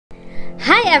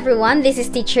Hi everyone, this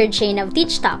is Teacher Jane of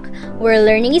Teach Talk, where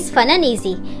learning is fun and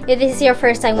easy. If this is your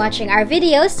first time watching our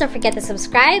videos, don't forget to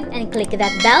subscribe and click that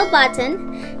bell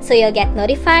button so you'll get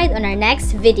notified on our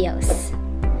next videos.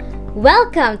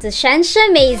 Welcome to Science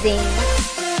Amazing!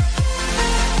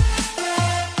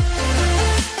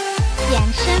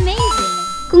 Science Amazing!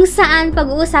 Kung saan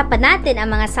pag-uusapan natin ang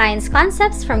mga science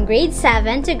concepts from grade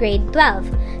 7 to grade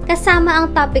 12, kasama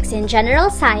ang topics in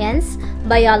general science,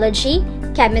 biology,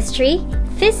 chemistry,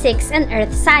 physics, and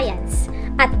earth science.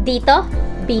 At dito,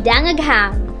 bida ang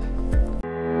agham!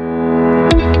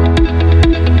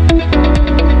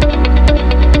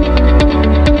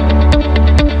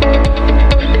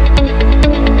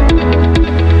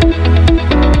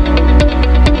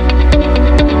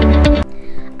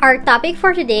 Our topic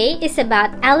for today is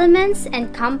about elements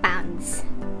and compounds.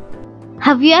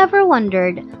 Have you ever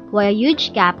wondered why a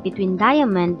huge gap between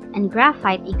diamond and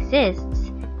graphite exists,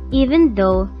 even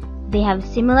though they have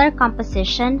similar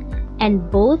composition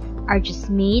and both are just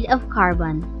made of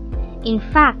carbon? In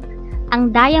fact,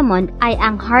 ang diamond ay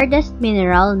ang hardest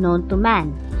mineral known to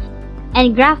man,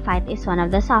 and graphite is one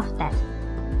of the softest.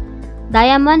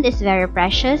 Diamond is very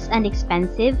precious and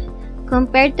expensive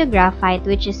compared to graphite,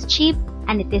 which is cheap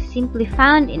and it is simply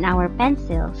found in our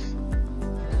pencils.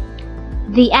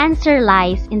 The answer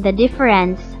lies in the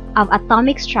difference of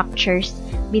atomic structures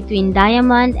between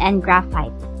diamond and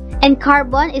graphite. And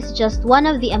carbon is just one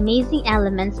of the amazing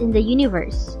elements in the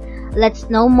universe. Let's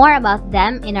know more about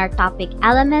them in our topic,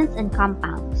 elements and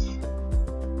compounds.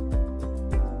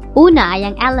 Una ay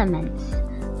ang elements.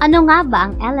 Ano nga ba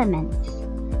ang elements?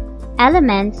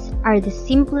 Elements are the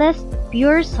simplest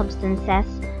pure substances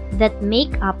that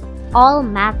make up all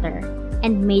matter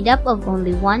and made up of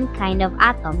only one kind of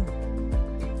atom.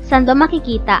 Saan ba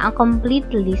makikita ang complete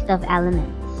list of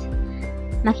elements?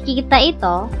 Makikita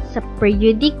ito sa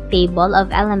periodic table of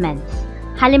elements.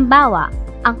 Halimbawa,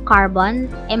 ang carbon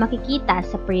ay makikita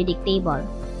sa periodic table.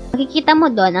 Makikita mo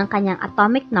doon ang kanyang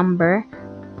atomic number,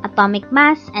 atomic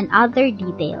mass, and other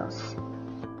details.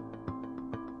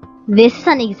 This is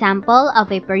an example of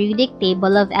a periodic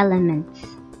table of elements.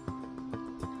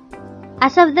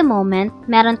 As of the moment,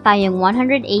 meron tayong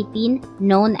 118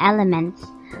 known elements.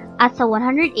 At sa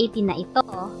 118 na ito,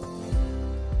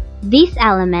 these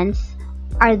elements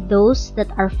are those that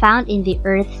are found in the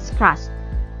Earth's crust.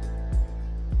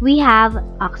 We have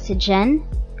oxygen,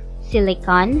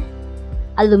 silicon,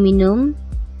 aluminum,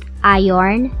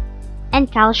 iron, and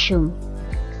calcium.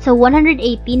 Sa 118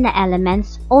 na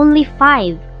elements, only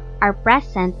 5 are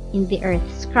present in the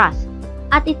Earth's crust.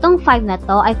 At itong 5 na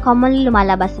to ay commonly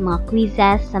lumalabas sa mga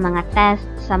quizzes, sa mga tests,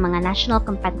 sa mga national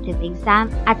competitive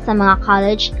exam, at sa mga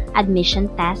college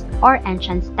admission test or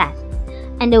entrance test.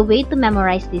 And the way to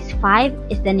memorize these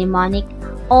 5 is the mnemonic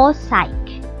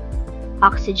OSIC: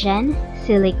 oxygen,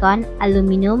 silicon,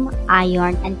 aluminum,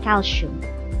 iron, and calcium.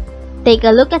 Take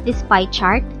a look at this pie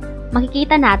chart.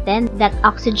 Makikita natin that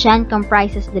oxygen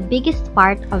comprises the biggest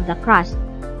part of the crust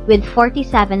with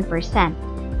 47%,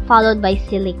 followed by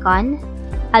silicon,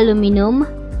 aluminum,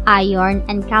 iron,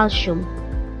 and calcium.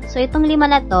 So itong 5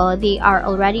 na to, they are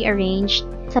already arranged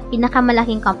sa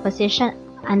pinakamalaking composition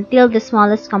until the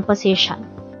smallest composition.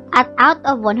 At out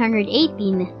of 118,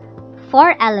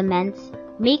 4 elements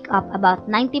make up about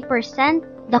 90%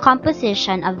 the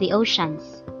composition of the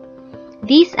oceans.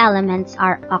 These elements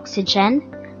are oxygen,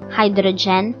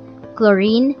 hydrogen,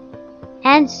 chlorine,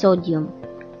 and sodium.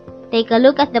 Take a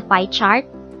look at the pie chart.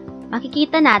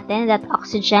 Makikita natin that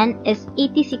oxygen is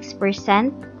 86%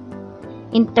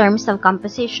 in terms of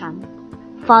composition,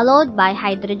 followed by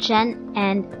hydrogen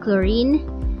and chlorine,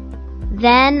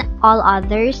 then all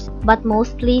others, but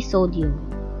mostly sodium.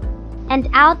 And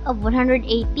out of 118,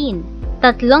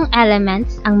 3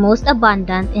 elements ang most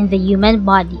abundant in the human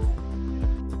body.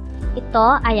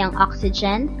 Ito ay ang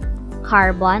oxygen,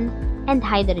 carbon, and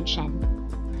hydrogen.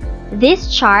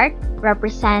 This chart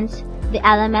represents the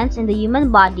elements in the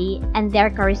human body and their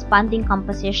corresponding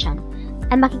composition.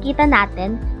 And makikita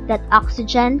natin that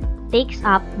oxygen takes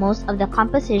up most of the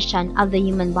composition of the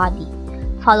human body,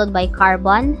 followed by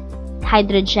carbon,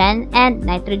 hydrogen, and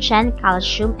nitrogen,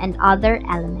 calcium, and other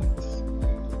elements.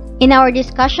 In our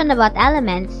discussion about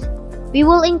elements, we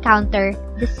will encounter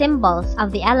the symbols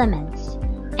of the elements,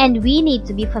 and we need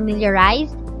to be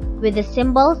familiarized with the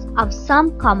symbols of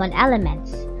some common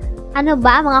elements. Ano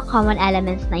ba ang mga common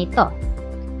elements na ito?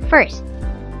 First,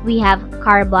 we have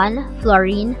carbon,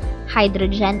 fluorine,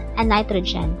 hydrogen, and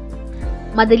nitrogen.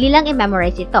 Madali lang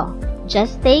i-memorize ito.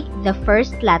 Just take the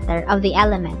first letter of the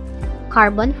element.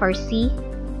 Carbon for C,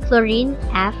 fluorine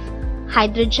F,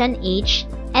 hydrogen H,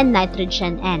 and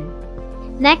nitrogen N.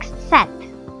 Next set.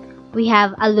 we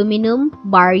have aluminum,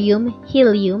 barium,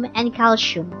 helium, and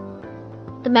calcium.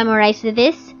 To memorize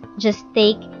this, just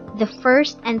take the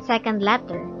first and second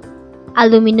letter.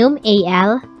 Aluminum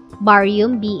Al,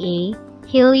 barium Ba,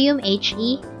 helium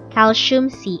He, calcium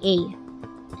Ca.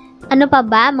 Ano pa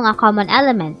ba mga common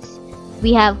elements?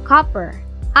 We have copper,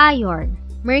 iron,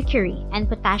 mercury, and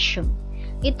potassium.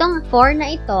 Itong 4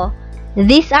 na ito,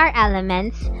 these are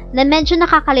elements na medyo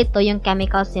nakakalito yung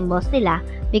chemical symbols nila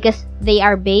because they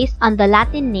are based on the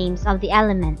Latin names of the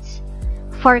elements.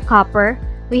 For copper,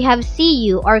 we have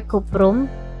Cu or cuprum,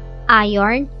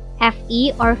 iron,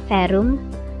 Fe or ferrum,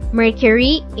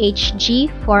 mercury,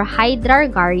 Hg for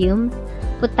hydrargarium,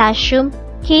 potassium,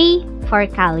 K for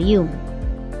kalium.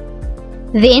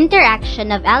 The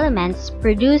interaction of elements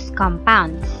produce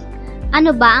compounds.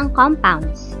 Ano ba ang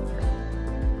compounds?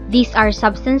 These are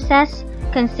substances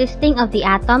consisting of the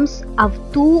atoms of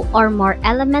 2 or more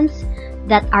elements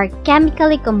that are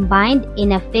chemically combined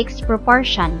in a fixed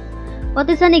proportion.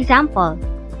 What is an example?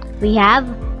 We have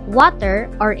water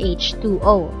or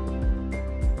H2O.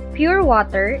 Pure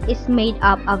water is made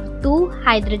up of 2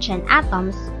 hydrogen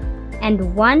atoms and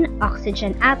 1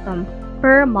 oxygen atom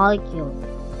per molecule.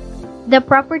 The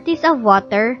properties of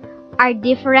water are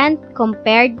different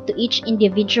compared to each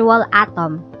individual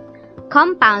atom.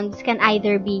 Compounds can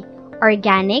either be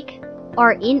organic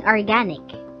or inorganic.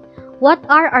 What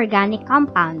are organic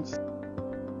compounds?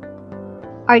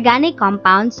 Organic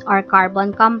compounds are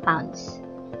carbon compounds.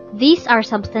 These are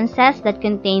substances that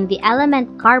contain the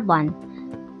element carbon,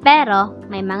 pero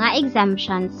may mga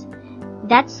exemptions.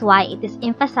 That's why it is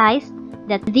emphasized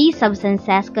that these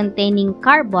substances containing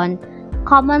carbon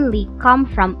commonly come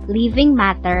from living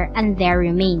matter and their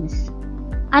remains.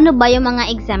 Ano ba yung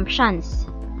mga exemptions?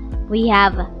 We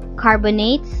have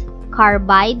carbonates,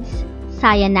 carbides,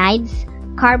 cyanides,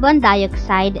 carbon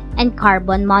dioxide, and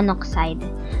carbon monoxide.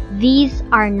 These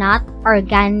are not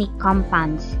organic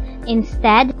compounds.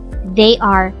 Instead, they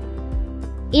are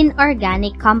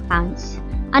inorganic compounds.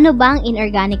 Ano bang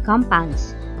inorganic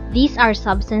compounds? These are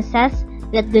substances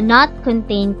that do not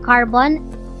contain carbon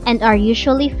and are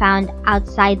usually found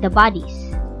outside the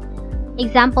bodies.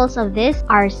 Examples of this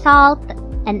are salt,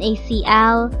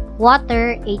 NaCl,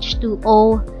 water,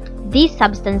 H2O. These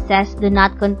substances do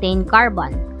not contain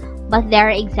carbon, but there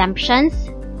are exemptions.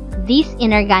 These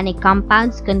inorganic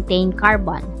compounds contain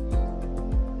carbon.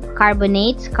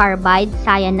 Carbonates, carbides,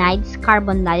 cyanides,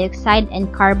 carbon dioxide,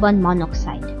 and carbon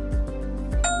monoxide.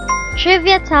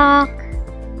 Trivia talk!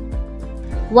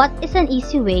 What is an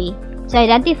easy way to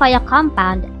identify a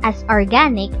compound as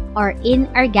organic or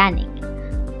inorganic?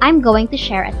 I'm going to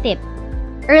share a tip.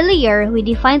 Earlier, we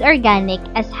defined organic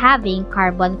as having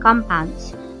carbon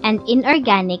compounds and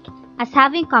inorganic as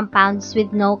having compounds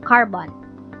with no carbon.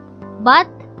 But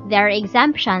there are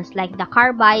exemptions like the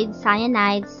carbides,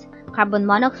 cyanides, carbon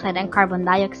monoxide, and carbon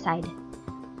dioxide.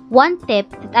 One tip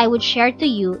that I would share to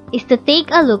you is to take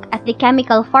a look at the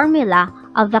chemical formula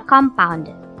of the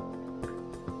compound.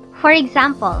 For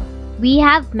example, we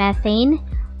have methane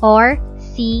or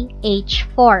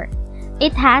CH4.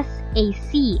 It has a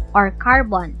C or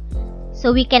carbon,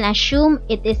 so we can assume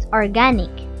it is organic.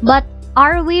 But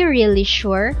are we really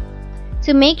sure?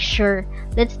 To make sure,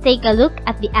 let's take a look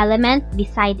at the element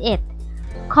beside it.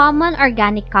 Common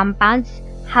organic compounds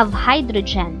have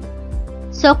hydrogen.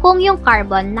 So kung yung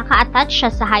carbon naka-attach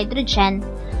siya sa hydrogen,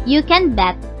 you can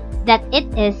bet that it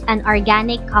is an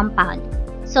organic compound.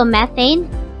 So methane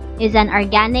is an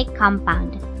organic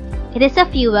compound. It is a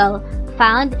fuel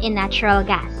found in natural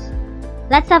gas.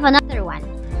 Let's have another one.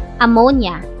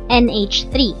 Ammonia,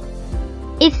 NH3.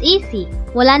 It's easy.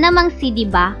 Wala namang C,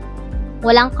 diba?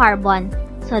 Walang carbon.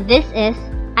 So this is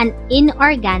an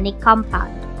inorganic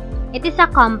compound. It is a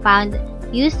compound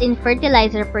used in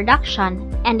fertilizer production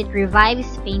and it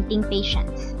revives fainting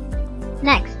patients.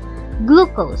 Next,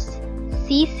 glucose,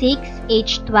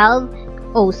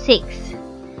 C6H12O6.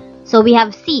 So we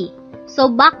have C. So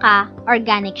baka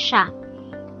organic siya.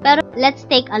 Pero let's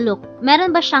take a look.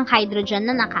 Meron ba siyang hydrogen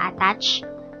na naka-attach?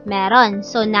 Meron.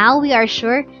 So now we are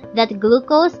sure that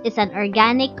glucose is an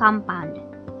organic compound.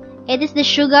 It is the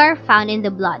sugar found in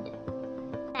the blood.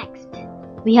 Next,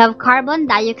 we have carbon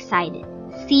dioxide,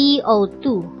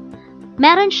 CO2.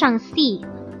 Meron siyang C,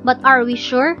 but are we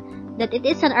sure that it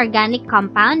is an organic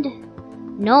compound?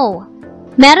 No.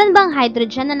 Meron bang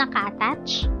hydrogen na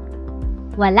naka-attach?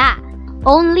 Wala.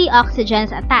 Only oxygens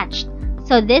attached.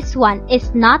 So this one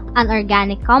is not an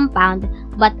organic compound,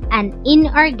 but an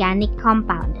inorganic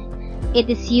compound. It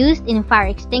is used in fire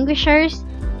extinguishers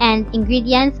and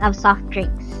ingredients of soft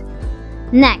drinks.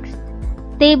 Next,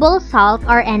 table salt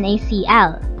or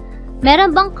NaCl.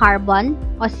 Meron bang carbon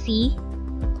o C?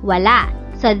 Wala.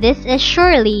 So this is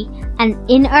surely an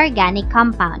inorganic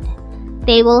compound.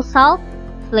 Table salt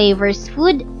flavors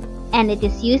food and it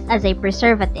is used as a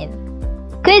preservative.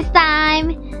 Quiz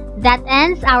time! That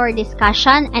ends our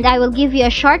discussion and I will give you a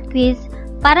short quiz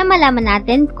para malaman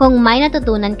natin kung may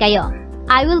natutunan kayo.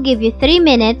 I will give you 3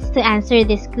 minutes to answer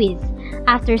this quiz.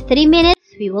 After 3 minutes,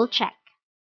 we will check.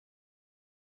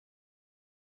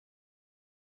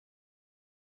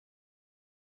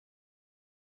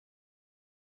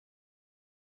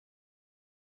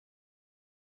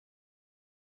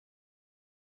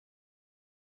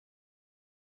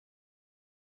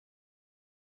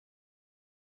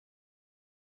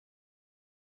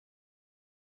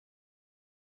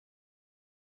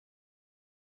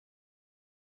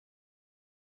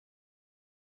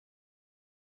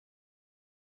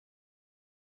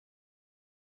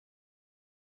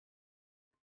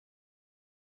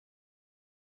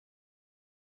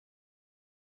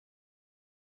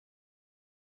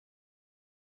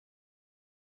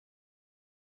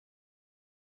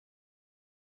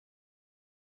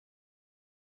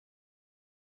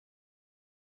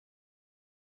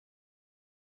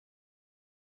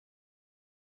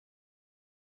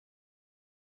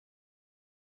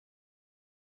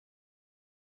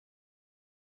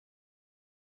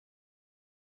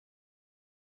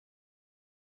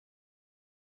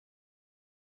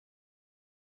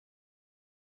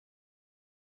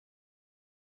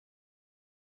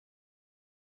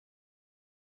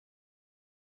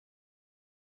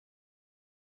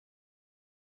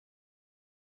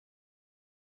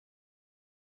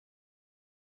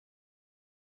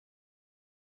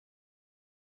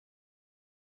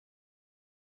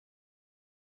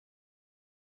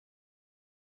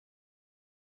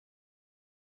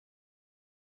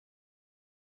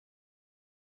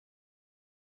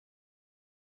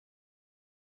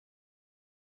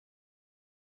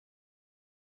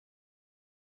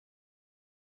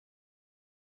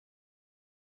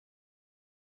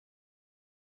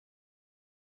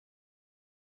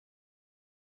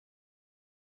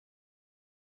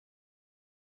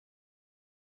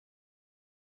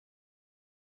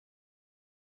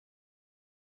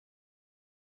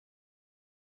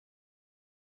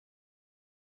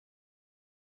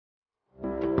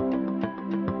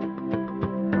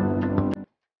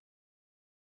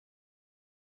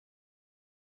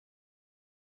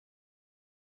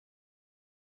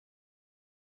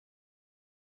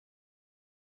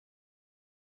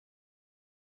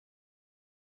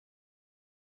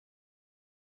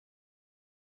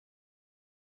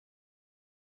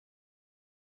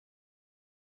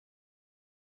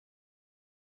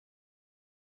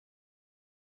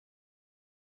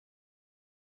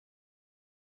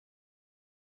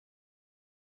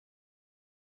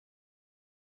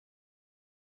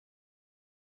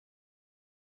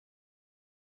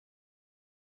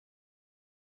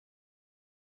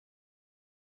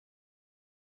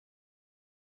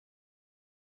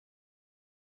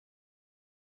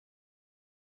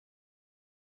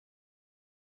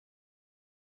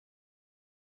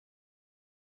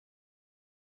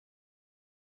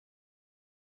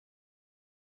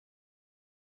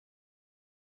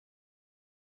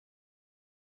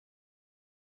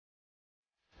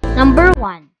 Number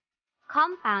 1.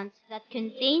 Compounds that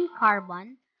contain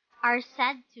carbon are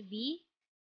said to be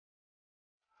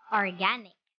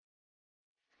organic.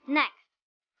 Next,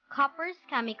 copper's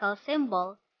chemical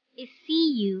symbol is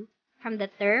Cu from the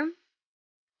term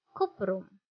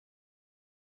cuprum.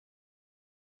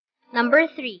 Number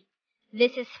 3.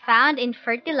 This is found in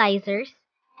fertilizers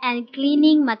and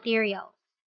cleaning materials.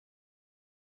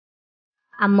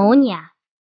 Ammonia.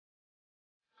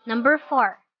 Number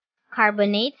 4.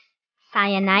 Carbonates,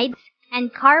 cyanides,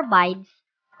 and carbides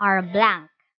are blank.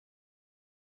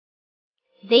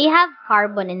 They have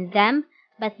carbon in them,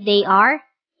 but they are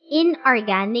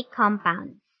inorganic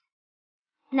compounds.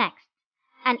 Next,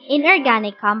 an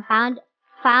inorganic compound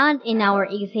found in our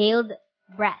exhaled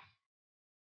breath.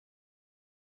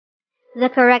 The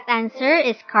correct answer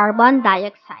is carbon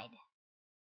dioxide.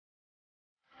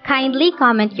 Kindly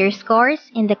comment your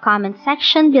scores in the comment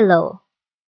section below.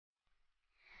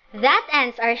 That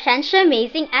ends our Shensha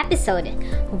Amazing episode.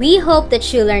 We hope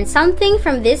that you learned something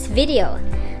from this video.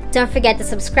 Don't forget to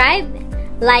subscribe,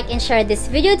 like, and share this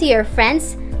video to your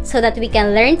friends so that we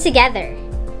can learn together.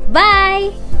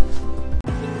 Bye!